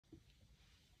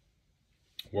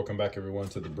Welcome back everyone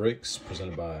to The Breaks,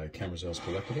 presented by Kammerzell's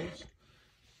Collectibles.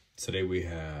 Today we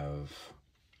have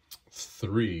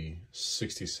 3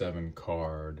 67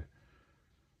 card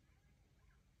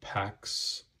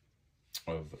packs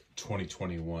of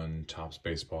 2021 Topps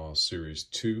Baseball Series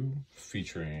 2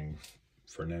 featuring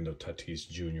Fernando Tatis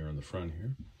Jr. on the front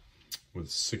here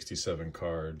with 67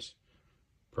 cards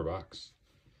per box.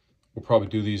 We'll probably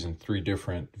do these in 3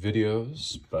 different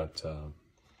videos, but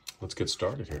let's get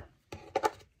started here.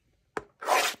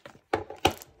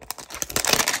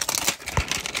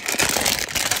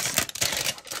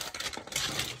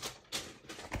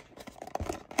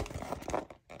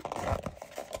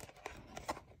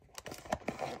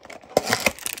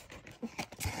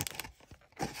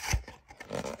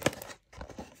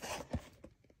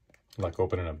 Like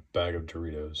opening a bag of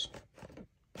Doritos.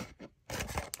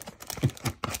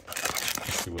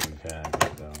 Let's see what we've had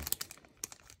here, though.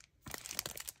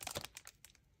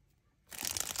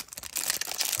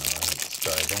 Alright, let's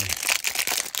dive in.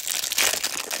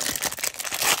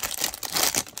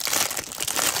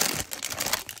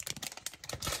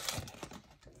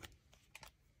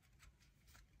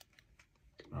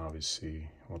 You can obviously see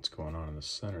what's going on in the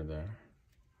center there.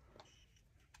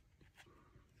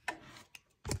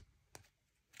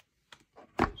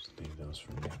 Those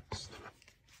for next.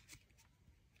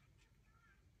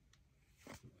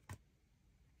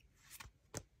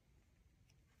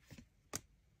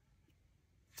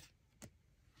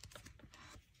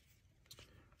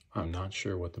 I'm not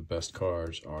sure what the best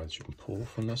cards are that you can pull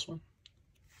from this one,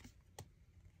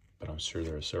 but I'm sure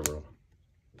there are several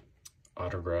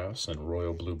autographs and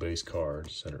royal blue base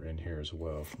cards that are in here as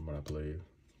well, from what I believe.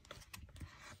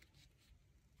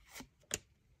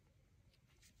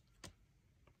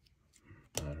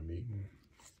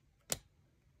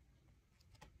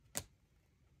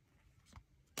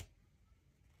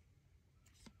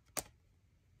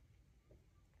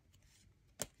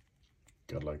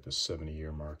 Got like the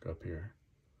 70-year mark up here.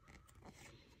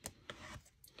 I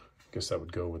guess that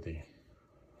would go with the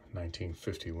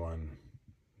 1951,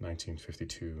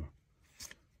 1952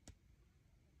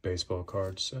 baseball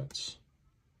card sets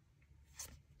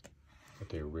that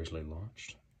they originally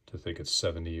launched. To think it's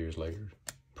 70 years later,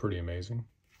 pretty amazing.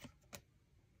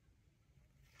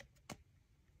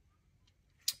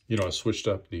 You know, I switched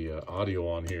up the audio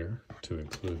on here to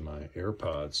include my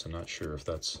AirPods. I'm not sure if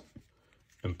that's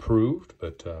improved,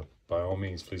 but by all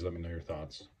means, please let me know your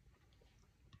thoughts.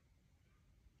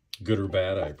 Good or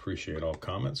bad, I appreciate all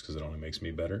comments because it only makes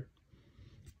me better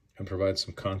and provides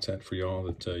some content for y'all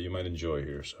that you might enjoy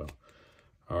here. So,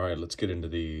 all right, let's get into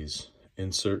these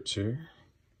inserts here.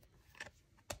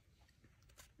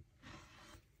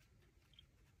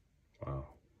 Wow,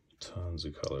 tons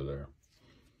of color there.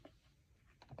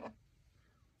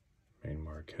 Main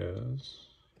Marquez.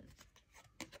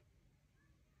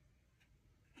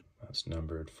 That's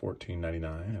numbered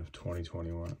 1499 of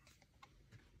 2021.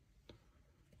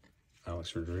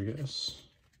 Alex Rodriguez.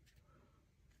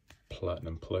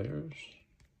 Platinum Players.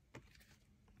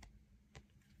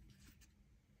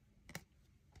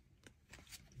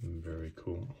 Very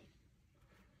cool.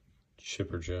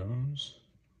 Chipper Jones.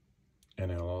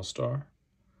 NL All-Star.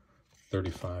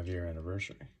 35-year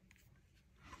anniversary.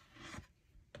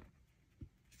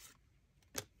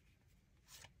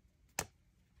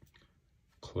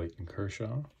 Clayton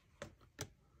Kershaw,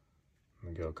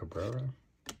 Miguel Cabrera,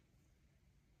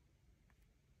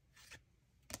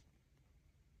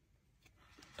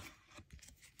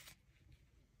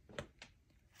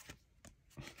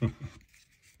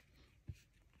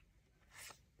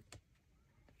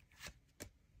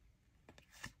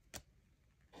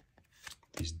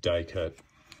 these die-cut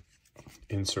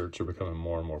inserts are becoming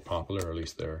more and more popular, or at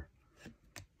least they're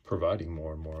providing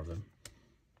more and more of them.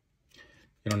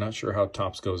 You know, not sure how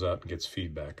Topps goes out and gets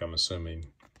feedback. I'm assuming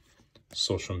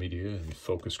social media and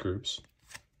focus groups,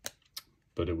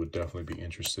 but it would definitely be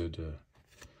interested to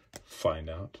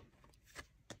find out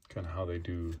kind of how they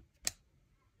do,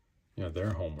 you know,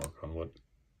 their homework on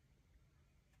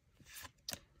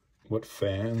what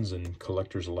fans and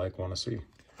collectors alike want to see.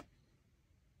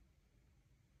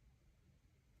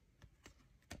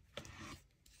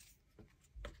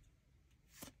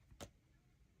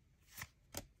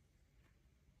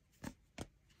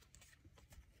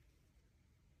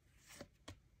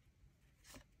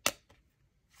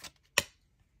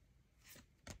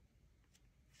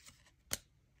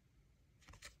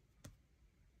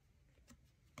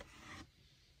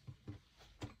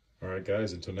 All right,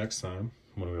 guys, until next time,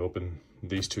 when we open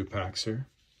these 2 packs here,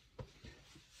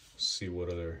 see what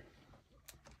other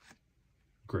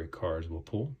great cards we'll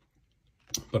pull.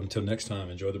 But until next time,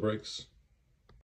 enjoy the breaks.